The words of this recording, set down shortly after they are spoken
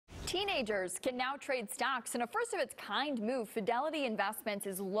Teenagers can now trade stocks. In a first-of-its-kind move, Fidelity Investments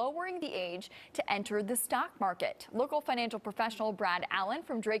is lowering the age to enter the stock market. Local financial professional Brad Allen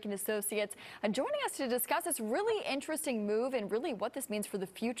from Drake & Associates joining us to discuss this really interesting move and really what this means for the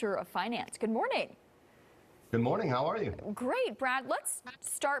future of finance. Good morning. Good morning. How are you? Great, Brad. Let's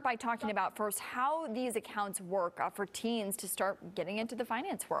start by talking about first how these accounts work for teens to start getting into the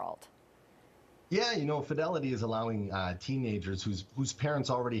finance world. Yeah, Fidelity is allowing teenagers whose parents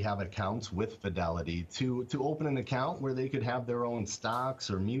already have accounts with Fidelity to open an account where they could have their own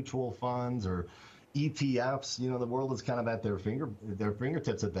stocks or mutual funds or ETFs. The world is kind of at their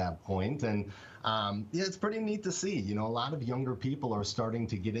fingertips at that point. And yeah, it's pretty neat to see. A lot of younger people are starting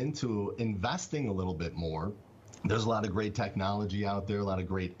to get into investing a little bit more. There's a lot of great technology out there, a lot of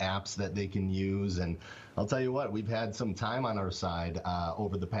great apps that they can use. And I'll tell you what, we've had some time on our side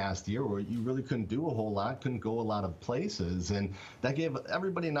over the past year where you really couldn't do a whole lot, couldn't go a lot of places. And that gave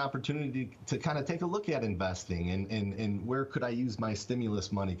everybody an opportunity to kind of take a look at investing and where could I use my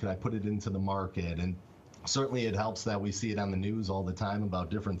stimulus money? Could I put it into the market? And certainly it helps that we see it on the news all the time about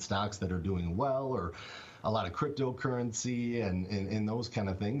different stocks that are doing well, or a lot of cryptocurrency and those kind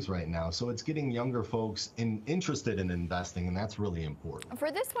of things right now. So it's getting younger folks interested in investing, and that's really important. For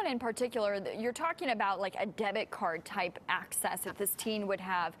this one in particular, you're talking about like a debit card type access that this teen would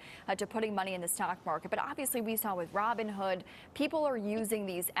have to putting money in the stock market. But obviously we saw with Robinhood, people are using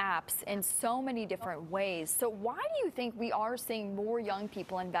these apps in so many different ways. So why do you think we are seeing more young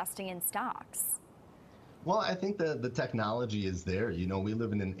people investing in stocks? Well, I think the technology is there. We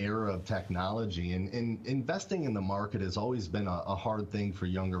live in an era of technology, and investing in the market has always been a hard thing for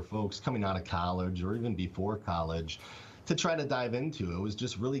younger folks coming out of college or even before college to try to dive into. It was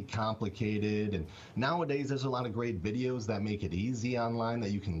just really complicated. And nowadays, there's a lot of great videos that make it easy online that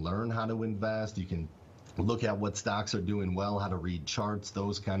you can learn how to invest. You can look at what stocks are doing well, how to read charts,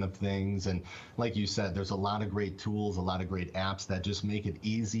 those kind of things. And like you said, there's a lot of great tools, a lot of great apps that just make it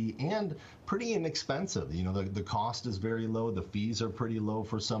easy and pretty inexpensive. The cost is very low. The fees are pretty low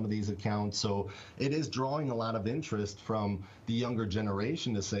for some of these accounts. So it is drawing a lot of interest from the younger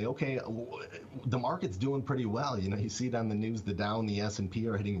generation to say, okay, the market's doing pretty well. You see it on the news, the Dow and the S&P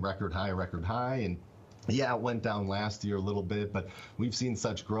are hitting record high. And yeah, it went down last year a little bit, but we've seen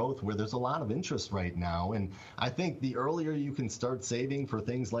such growth where there's a lot of interest right now. And I think the earlier you can start saving for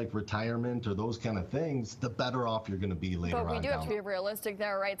things like retirement or those kind of things, the better off you're going to be later on. But we do have to be realistic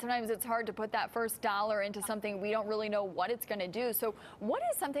there, right? Sometimes it's hard to put that first dollar into something we don't really know what it's going to do. So what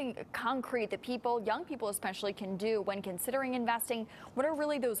is something concrete that young people especially, can do when considering investing? What are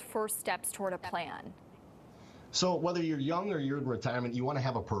really those first steps toward a plan? So whether you're young or you're in retirement, you want to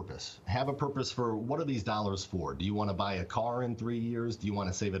have a purpose. Have a purpose for what are these dollars for? Do you want to buy a car in 3 years? Do you want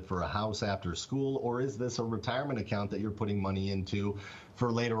to save it for a house after school? Or is this a retirement account that you're putting money into for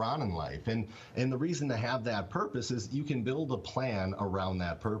later on in life? And the reason to have that purpose is you can build a plan around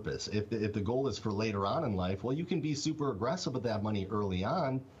that purpose. If the goal is for later on in life, well, you can be super aggressive with that money early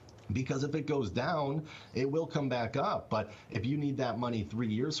on, because if it goes down, it will come back up. But if you need that money 3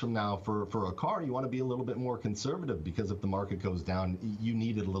 years from now for a car, you want to be a little bit more conservative, because if the market goes down, you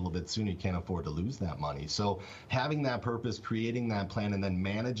need it a little bit sooner. You can't afford to lose that money. So having that purpose, creating that plan, and then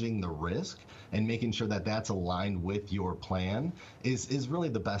managing the risk and making sure that that's aligned with your plan is really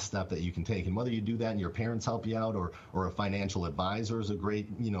the best step that you can take. And whether you do that and your parents help you out, or a financial advisor is a great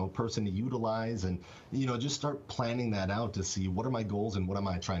person to utilize, and just start planning that out to see what are my goals and what am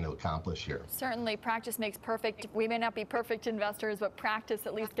I trying to accomplish here. Certainly, practice makes perfect. We may not be perfect investors, but practice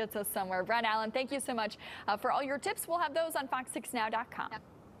at least gets us somewhere. Brad Allen, thank you so much for all your tips. We'll have those on fox6now.com.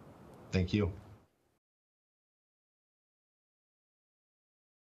 Thank you.